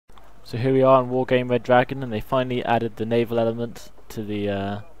So here we are in Wargame Red Dragon, and they finally added the naval element to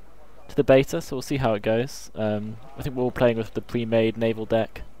the beta. So we'll see how it goes. I think we're all playing with the pre-made naval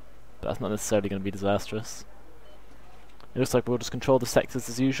deck, but that's not necessarily going to be disastrous. It looks like we'll just control the sectors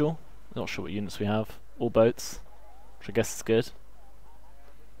as usual. Not sure what units we have. All boats, which I guess is good.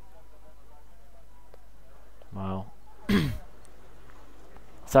 Wow. So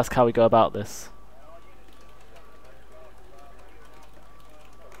that's how we go about this.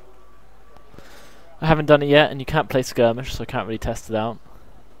 I haven't done it yet, and you can't play skirmish, so I can't really test it out.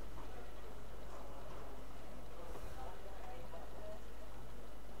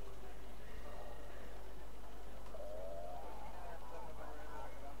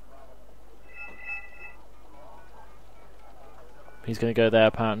 He's going to go there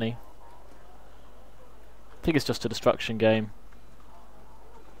apparently. I think it's just a destruction game.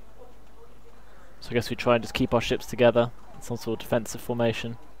 So I guess we try and just keep our ships together in some sort of defensive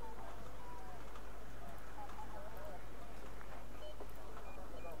formation.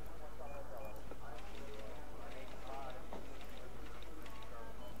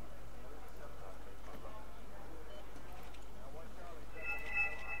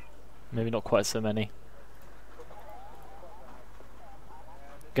 Maybe not quite so many.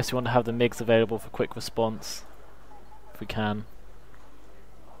 Guess we want to have the MiGs available for quick response, if we can.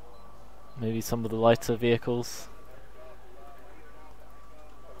 Maybe some of the lighter vehicles.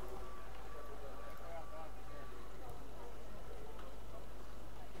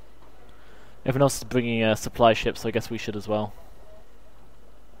 Everyone else is bringing supply ships, so I guess we should as well.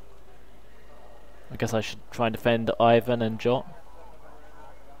 I guess I should try and defend Ivan and Jot.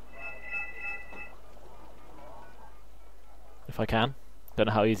 If I can. Don't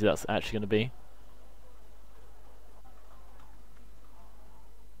know how easy that's actually going to be.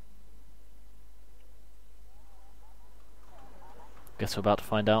 Guess we're about to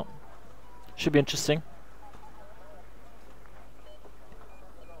find out. Should be interesting.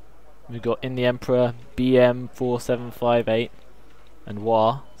 We've got In the Emperor, BM4758, and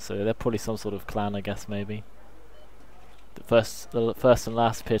War, so they're probably some sort of clan, I guess, maybe. The first and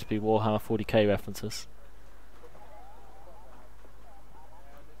last appear to be Warhammer 40k references.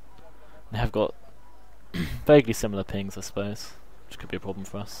 They have got vaguely similar pings, I suppose, which could be a problem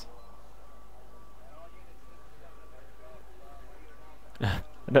for us. I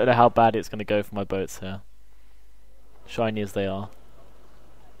don't know how bad it's going to go for my boats here, shiny as they are.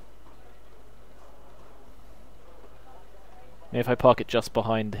 Maybe if I park it just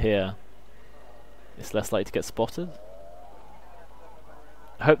behind here, it's less likely to get spotted.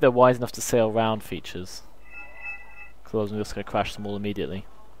 I hope they're wise enough to sail round features, because otherwise I'm just going to crash them all immediately.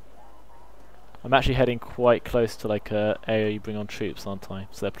 I'm actually heading quite close to like a area you bring on troops, aren't I?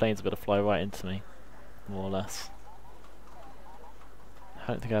 So their planes are going to fly right into me, more or less. I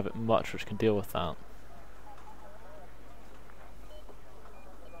don't think I have it much which can deal with that.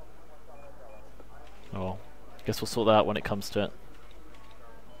 Oh, I guess we'll sort that out when it comes to it.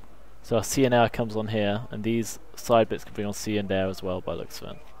 So our sea and air comes on here, and these side bits can bring on sea and air as well by the looks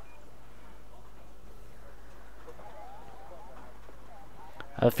of it.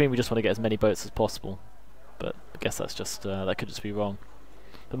 I think we just want to get as many boats as possible, but I guess that's just that could just be wrong.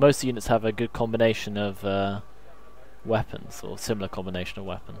 But most units have a good combination of weapons, or similar combination of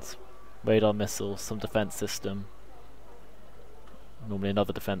weapons. Radar missiles, some defense system, normally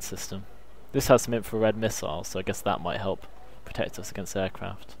another defense system. This has some infrared missiles, so I guess that might help protect us against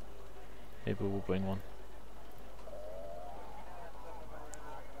aircraft. Maybe we'll bring one.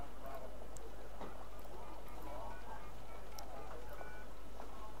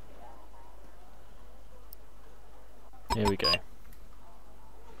 Here we go.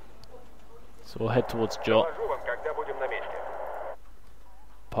 So we'll head towards Jot.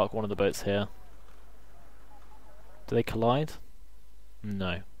 Park one of the boats here. Do they collide?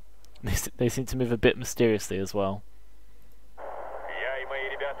 No. They seem to move a bit mysteriously as well.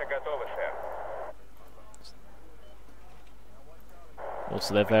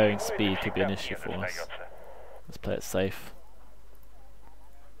 Also their varying speed could be an issue for us. Let's play it safe.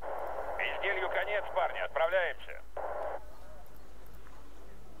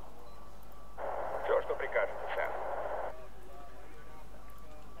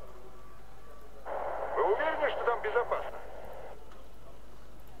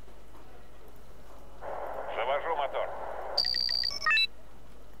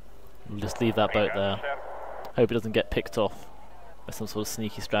 We'll just leave that boat there. Hope it doesn't get picked off by some sort of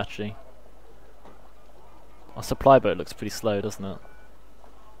sneaky strategy. Our supply boat looks pretty slow, doesn't it?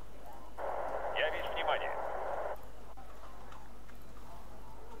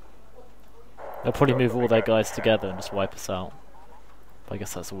 They'll probably move all their guys together and just wipe us out. But I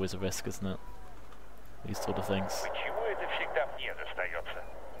guess that's always a risk, isn't it? These sort of things.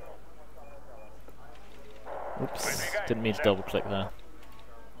 Oops, didn't mean to double click there.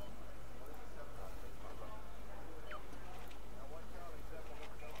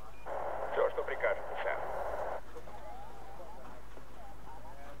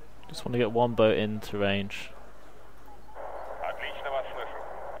 Just want to get one boat into range.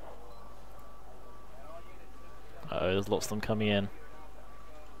 Uh-oh, there's lots of them coming in.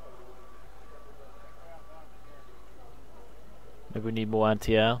 Maybe we need more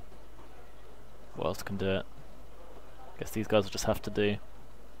anti-air. What else can do it? Guess these guys will just have to do.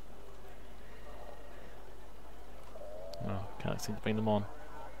 Oh, can't seem to bring them on.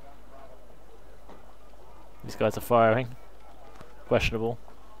 These guys are firing. Questionable.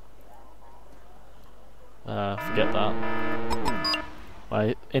 Forget that.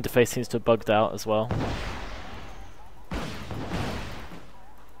 My interface seems to have bugged out as well.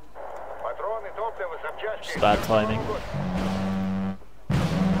 Just bad timing.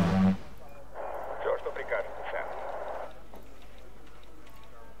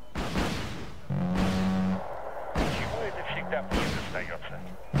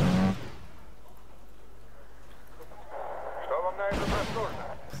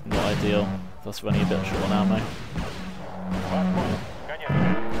 It's not ideal. That's running a bit short on ammo.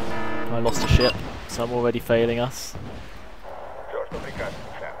 I lost a ship, so I'm already failing us.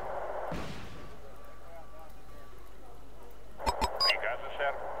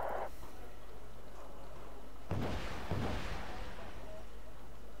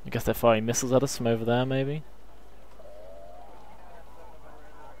 I guess they're firing missiles at us from over there, maybe?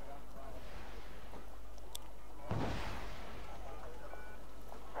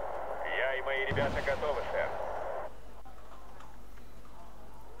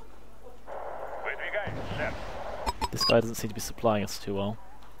 This guy doesn't seem to be supplying us too well.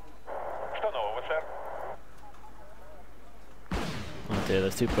 Oh dear,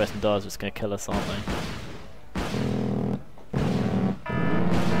 those Super Western Dars are just going to kill us, aren't they?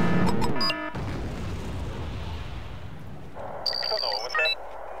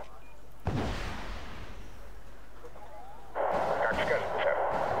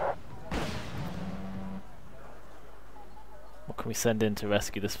 What can we send in to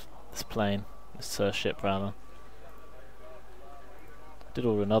rescue this plane? This ship, rather. Did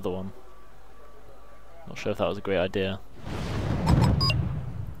order another one. Not sure if that was a great idea.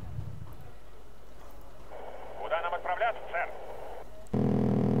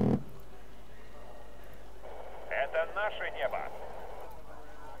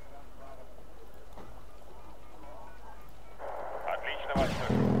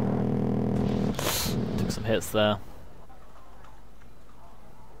 Took some hits there.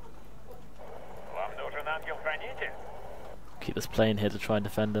 Keep this plane here to try and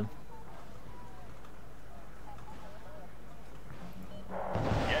defend him.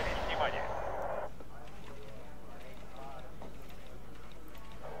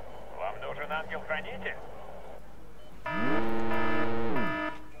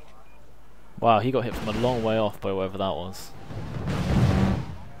 Wow, he got hit from a long way off by whatever that was.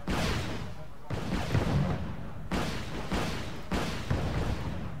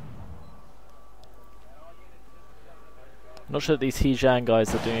 I'm not sure that these Hejian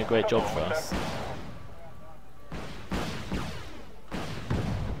guys are doing a great job for us.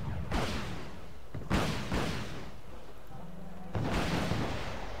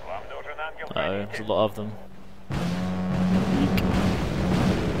 Uh-oh, there's a lot of them. Eek.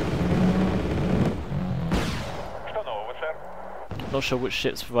 Not sure which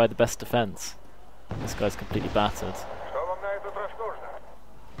ships provide the best defense. This guy's completely battered.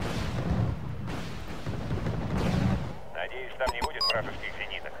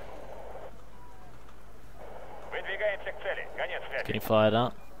 Getting fired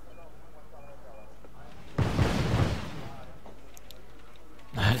at.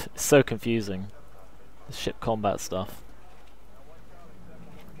 It's so confusing. This ship combat stuff.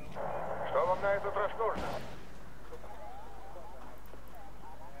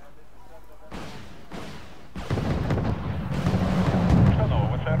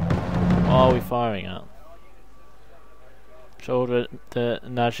 What are we firing at? Shoulder the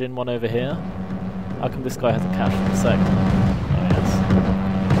Najin one over here. How come this guy hasn't captured the sector? Oh yes.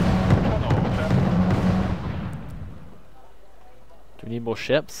 Do we need more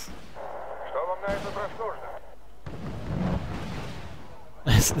ships?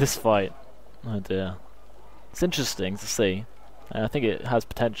 This fight. Oh dear. It's interesting to see. I think it has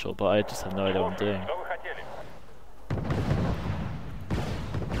potential, but I just have no idea what I'm doing.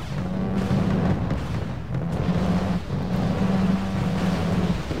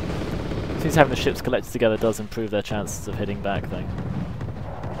 Since having the ships collected together does improve their chances of hitting back though.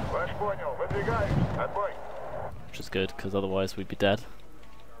 Which is good, because otherwise we'd be dead.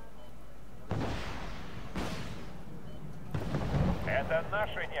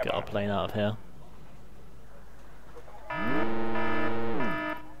 Get our plane out of here.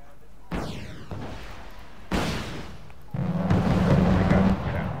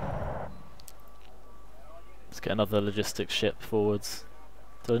 Let's get another logistics ship forwards.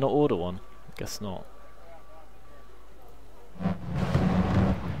 Did I not order one? I guess not.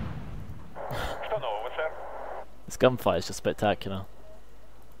 This gunfight is just spectacular.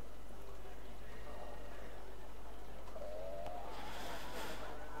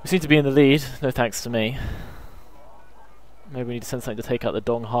 We seem to be in the lead, no thanks to me. Maybe we need to send something to take out the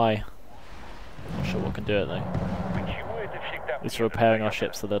Dong Hai. Not sure what can do it though. At least we're repairing our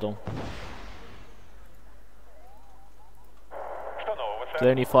ships a little. Do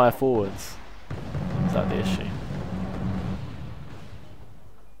they only fire forwards? Is that the issue?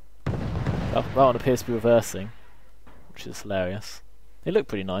 That one appears to be reversing, which is hilarious. They look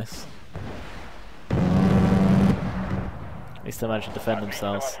pretty nice. At least they managed to defend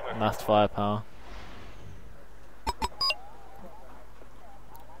themselves. Massed firepower.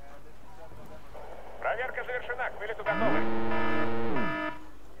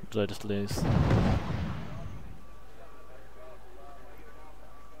 Did I just lose?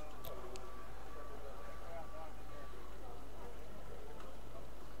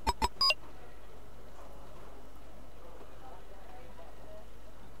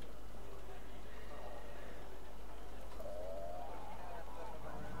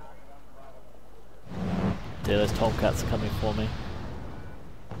 Dear, those Tomcats are coming for me.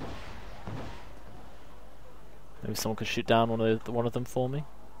 Maybe someone could shoot down one of them for me?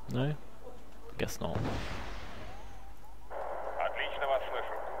 No? I guess not.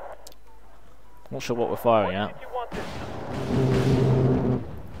 Not sure what we're firing at.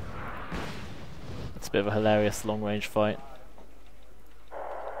 It's a bit of a hilarious long-range fight.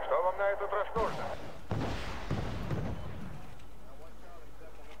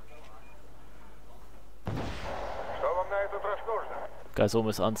 Guy's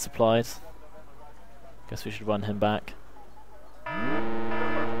almost unsupplied. Guess we should run him back.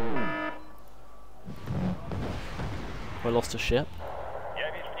 We lost a ship.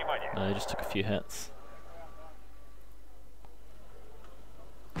 No, he just took a few hits.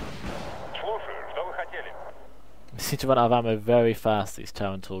 We seem to run out of ammo very fast, these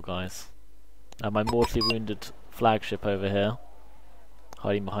Tarantul guys. And my mortally wounded flagship over here,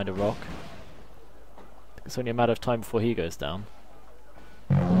 hiding behind a rock. It's only a matter of time before he goes down.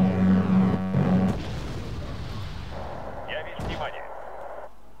 I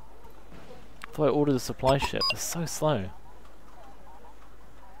thought I ordered a supply ship. It's so slow.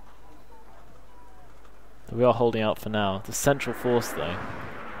 We are holding out for now. The central force though.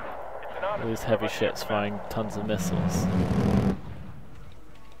 All these heavy ships firing tons of missiles.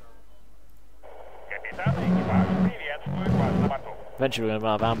 Eventually we're going to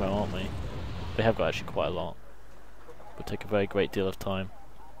run out of ammo, aren't we? They have got actually quite a lot. Will take a very great deal of time.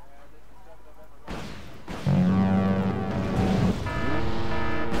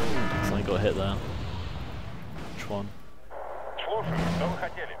 Something got hit there. Which one?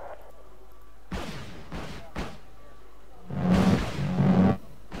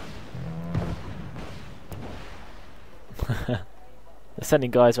 They're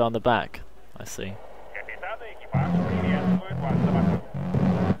sending guys around the back, I see.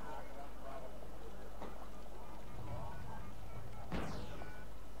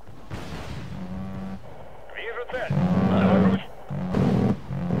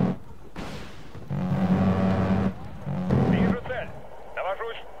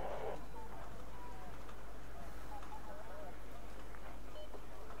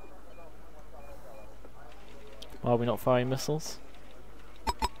 Why are we not firing missiles?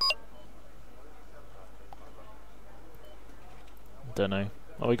 Don't know.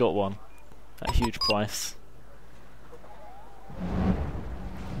 Oh, we got one. At a huge price. I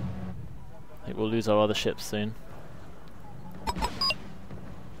think we'll lose our other ships soon.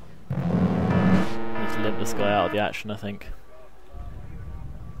 Need to limp this guy out of the action, I think.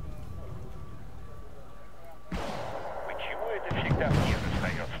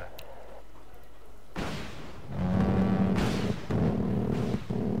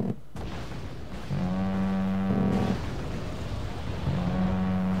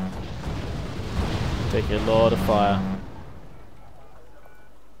 Taking a lot of fire.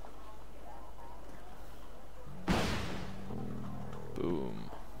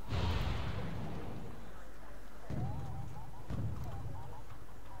 Boom.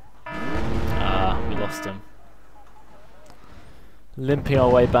 lost him. Limping our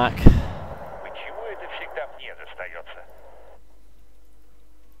way back. Почему это всегда мне достается?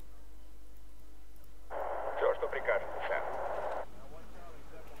 Все, что прикажете, сэр.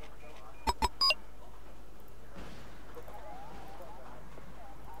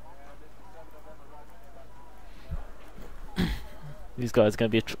 These guys are going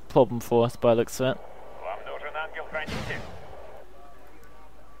to be a problem for us by the looks of it. Вам нужен ангел-хранитель?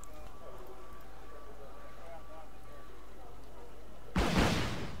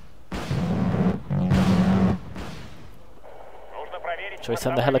 Нужно проверить. Shall we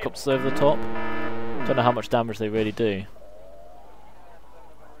send the helicopters over the top? Don't know how much damage they really do.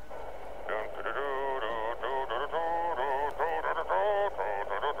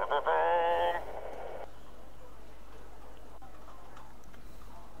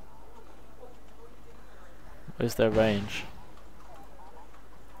 Where's their range?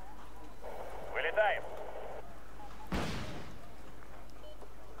 Вылетаем.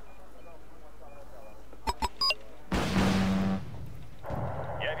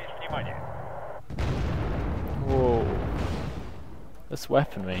 Я весь внимание. Whoa. This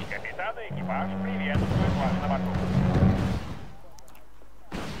weaponry. Капитан и экипаж приветствуют вас на борту.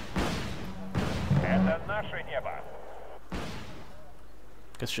 Это наше небо.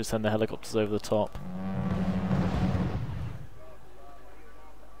 Guess we should send the helicopters over the top.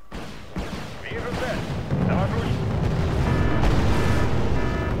 Вижу цель. Навожусь.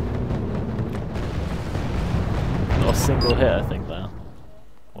 Not a single hit, I think, there.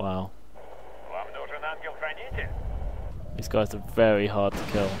 Wow. Вам нужен ангел-хранитель? These guys are very hard to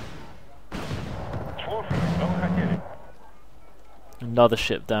kill. Слушаю, что вы хотели? Another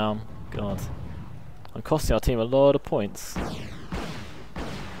ship down. God. I'm costing our team a lot of points.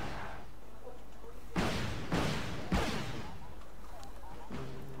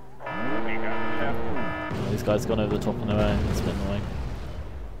 These guys have gone over the top on their own. That's been annoying.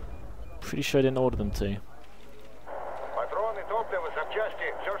 Pretty sure I didn't order them to. Патроны, топливо,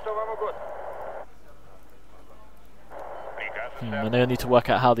 запчасти, все, что вам угодно. I now need to work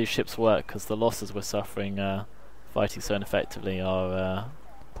out how these ships work, because the losses we're suffering fighting so ineffectively are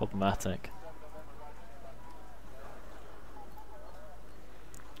problematic.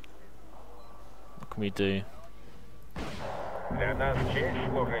 What can we do? Для нас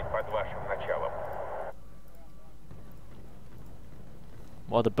честь служить под вашим началом.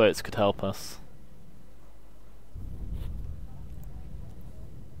 What other boats could help us?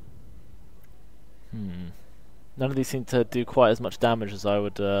 None of these seem to do quite as much damage as I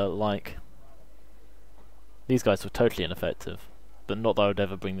would like. These guys were totally ineffective, but not that I would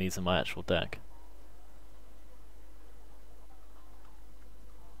ever bring these in my actual deck.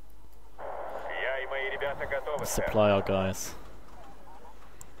 Я и мои ребята готовы, Let's сэр. supply our guys.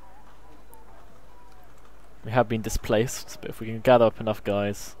 We have been displaced, but if we can gather up enough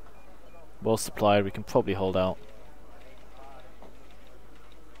guys, well supplied, we can probably hold out.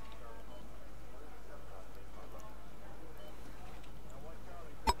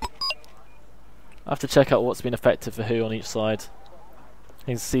 I have to check out what's been effective for who on each side.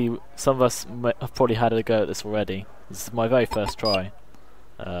 You can see some of us have probably had a go at this already. This is my very first try,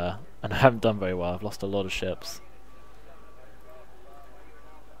 and I haven't done very well. I've lost a lot of ships,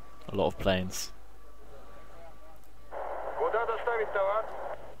 a lot of planes. Куда доставить товар?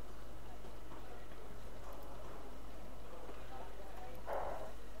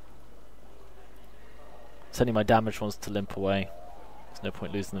 Sending my damaged ones to limp away. There's no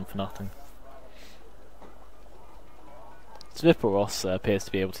point losing them for nothing. Ross appears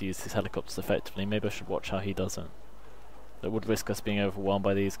to be able to use his helicopters effectively. Maybe I should watch how he does it. That would risk us being overwhelmed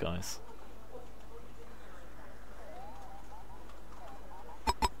by these guys.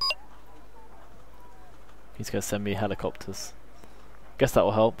 He's going to send me helicopters. Guess that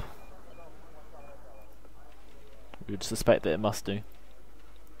will help. We would suspect that it must do.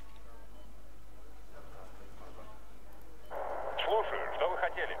 Слушаю, что вы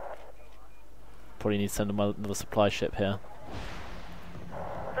хотели? Probably need to send another supply ship here.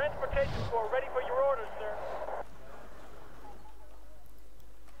 Transportation floor ready for your orders, sir.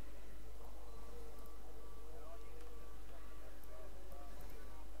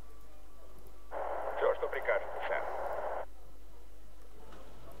 Все, что прикажете, сэр.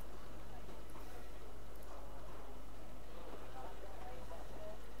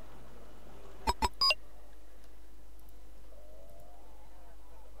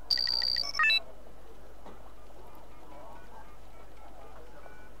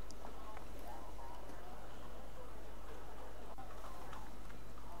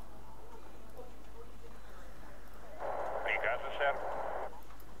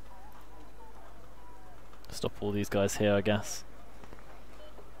 Stop all these guys here, I guess.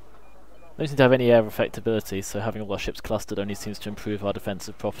 They don't seem to have any air effectability, so having all our ships clustered only seems to improve our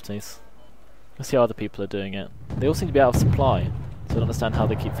defensive properties. Let's see how other people are doing it. They all seem to be out of supply, so I don't understand how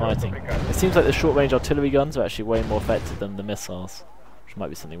they keep fighting. It seems like the short-range artillery guns are actually way more effective than the missiles, which might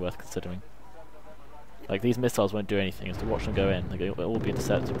be something worth considering. Like, these missiles won't do anything. As to watch them go in, they'll all be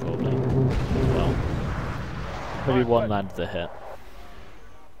intercepted probably. Well, maybe one landed a hit.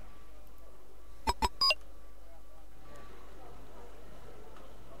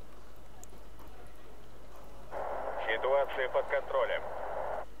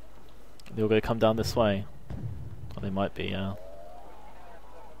 They're all going to come down this way. Or they might be, yeah.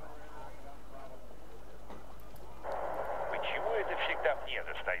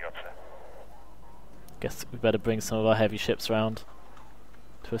 Guess we better bring some of our heavy ships round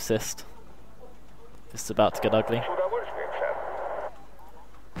to assist. This is about to get ugly.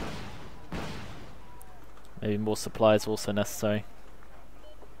 Maybe more supplies also necessary.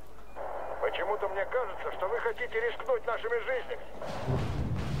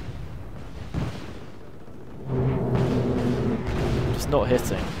 Just not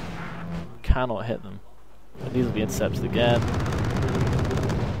hitting. Cannot hit them. And these will be intercepted again.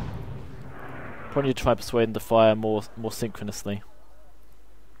 Probably need to try and persuade them to fire more synchronously.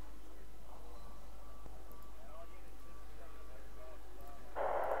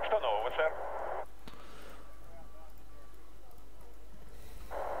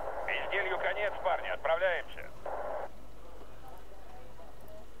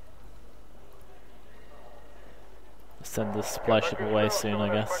 Send the supply ship away soon,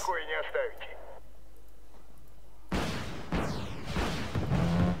 I guess.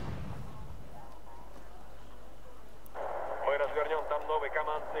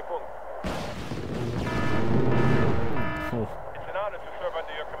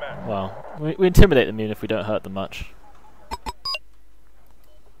 Well, we intimidate them even if we don't hurt them much.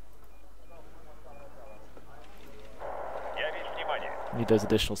 Need those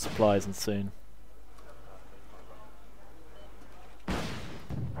additional supplies and soon.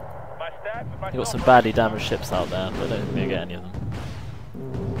 You've got some badly damaged ships out there, but I don't think we're going to get any of them.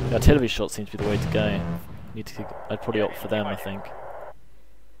 The artillery shots seem to be the way to go. I'd probably opt for them, I think.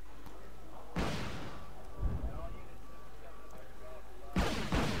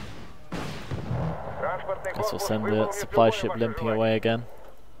 Guess we'll send the supply ship limping away again.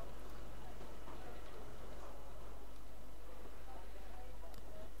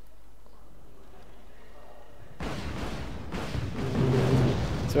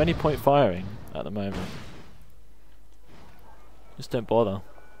 Is there any point firing at the moment? Just don't bother.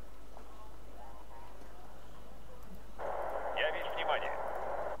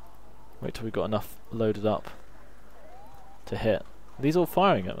 Wait till we've got enough loaded up to hit. Are these all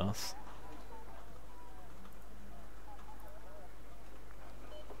firing at us?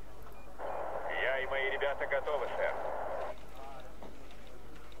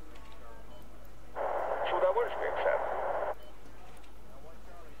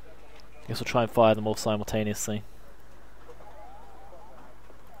 Guess we'll try and fire them all simultaneously.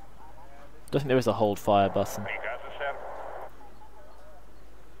 Don't think there is a hold fire button.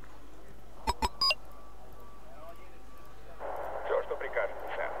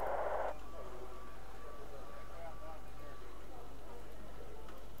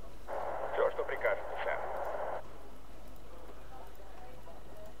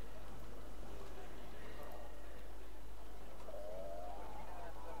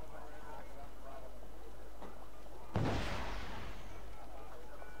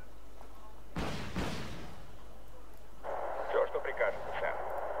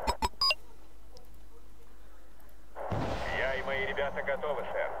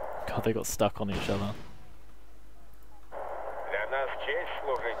 God, they got stuck on each other.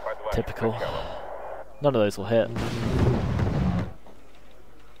 Typical. None of those will hit.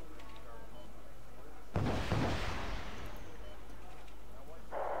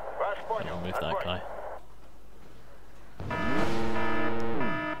 I'll move that guy.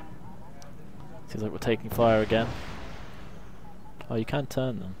 Seems like we're taking fire again. Oh, you can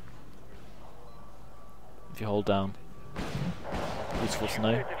turn them if you hold down. Useful to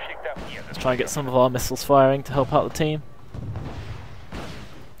know. Let's try and get some of our missiles firing to help out the team.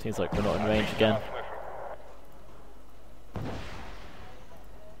 Seems like we're not in range again.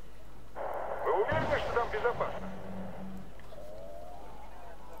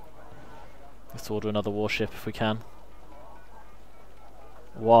 Let's order another warship if we can.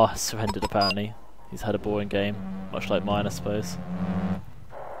 War has surrendered apparently. He's had a boring game, much like mine I suppose.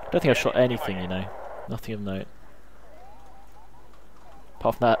 I don't think I've shot anything, you know. Nothing of note.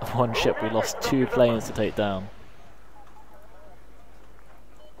 Apart from that one ship, we lost 2 planes to take down.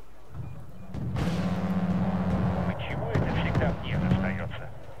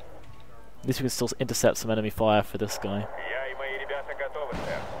 At least we can still intercept some enemy fire for this guy.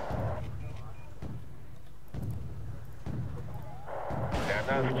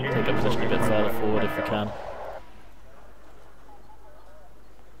 Take a position a bit further forward if we can.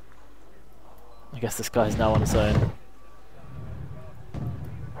 I guess this guy's now on his own.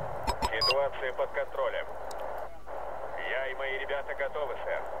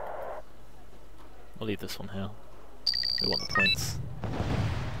 We'll leave this one here. We want the points.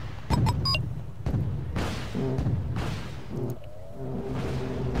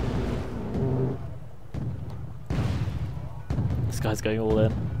 This guy's going all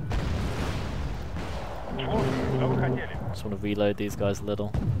in. Just want to reload these guys a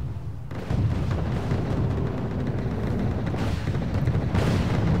little.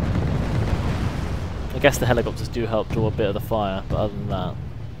 I guess the helicopters do help draw a bit of the fire, but other than that,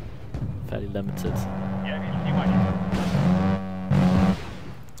 fairly limited.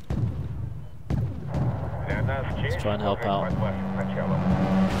 Let's try and help out.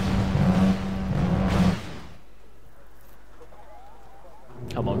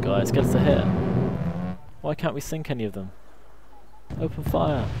 Come on guys, get us a hit. Why can't we sink any of them? Open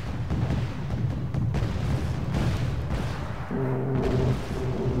fire.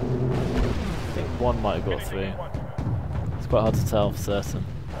 I think one might have got through. It's quite hard to tell for certain.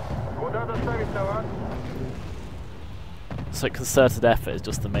 So concerted effort is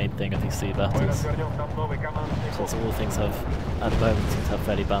just the main thing of these sea battles. Since all things have, at the moment, seem to have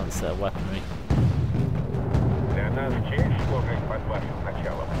fairly balanced set of weaponry.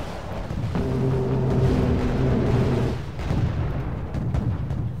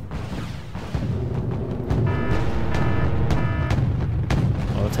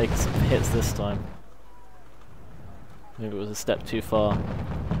 Oh, we're taking some hits this time. Maybe it was a step too far.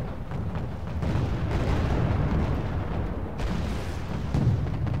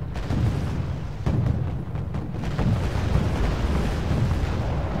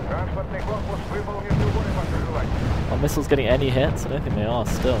 Are missiles getting any hits? I don't think they are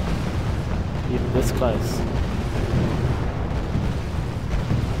still. Even this close.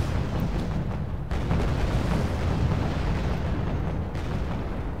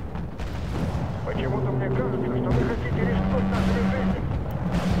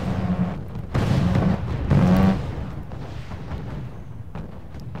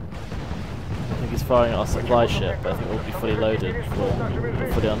 I think he's firing at our supply ship, but I think we'll be fully loaded before,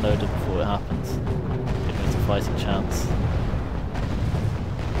 fully unloaded before it happens. Giving us a fighting chance.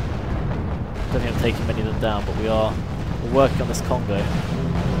 I don't think I'm taking many of them down, but we're working on this Congo.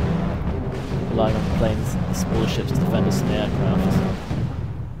 Relying on the planes, the smaller ships to defend us from the aircraft.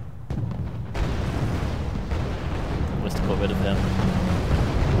 Almost got rid of him.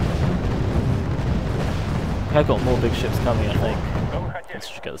 I've got more big ships coming, I think. Let's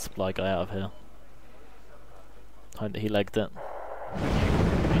just get the supply guy out of here. He legged it.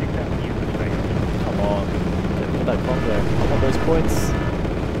 Come on. Get rid of that Congo. I want those points.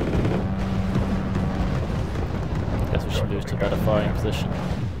 Guess we should move to a better firing position.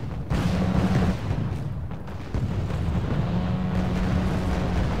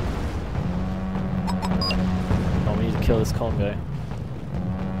 Oh, we need to kill this Congo.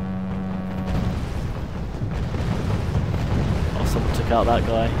 Oh, someone took out that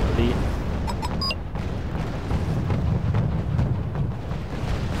guy. Elite.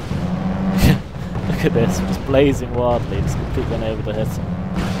 Look at this, just blazing wildly, just completely unable to hit him.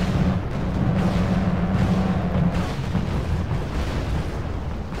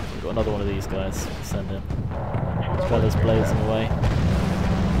 We've got another one of these guys to send in. Fella's blazing away.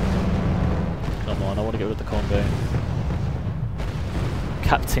 Come on, I want to get rid of the Congo.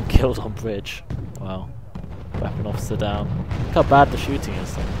 Captain killed on bridge. Wow. Weapon officer down. Look how bad the shooting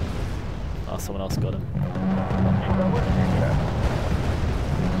is though. Oh, someone else got him.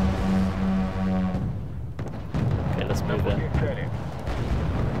 Okay, let's move in.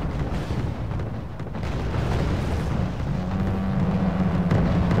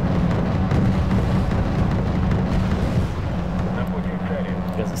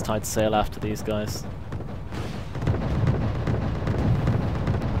 I guess it's time to sail after these guys.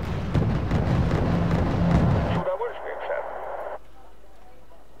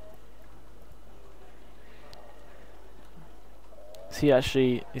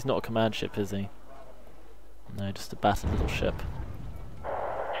 He's not a command ship, is he? No, just a battered little ship.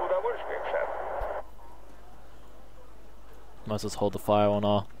 Might as well hold the fire on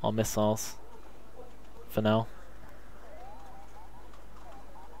our missiles for now.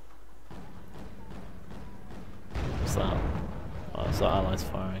 That's our allies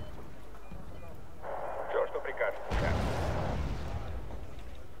firing. Все, что прикажете, сэр.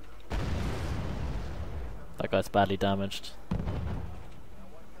 That guy's badly damaged.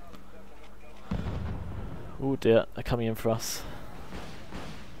 Oh dear, they're coming in for us.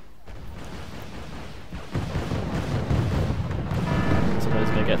 Somebody's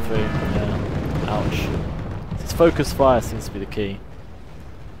gonna get through. Yeah. Ouch. This focus fire seems to be the key.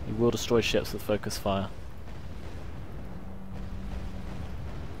 You will destroy ships with focus fire.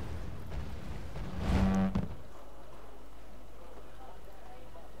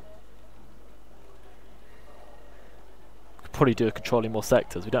 Could probably do with controlling more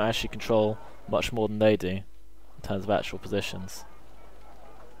sectors. We don't actually control much more than they do in terms of actual positions.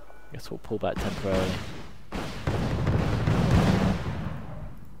 I guess we'll pull back temporarily.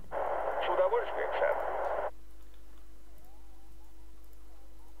 С удовольствием, сэр.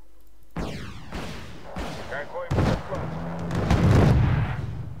 Какой будет план?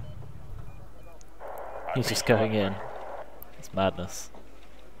 He's just going in. It's madness.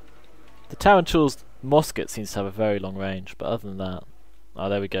 The Tarantulas musket seems to have a very long range, but other than that... Oh,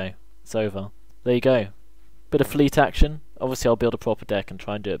 there we go. It's over. There you go. Bit of fleet action. Obviously I'll build a proper deck and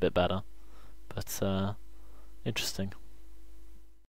try and do it a bit better. But, interesting.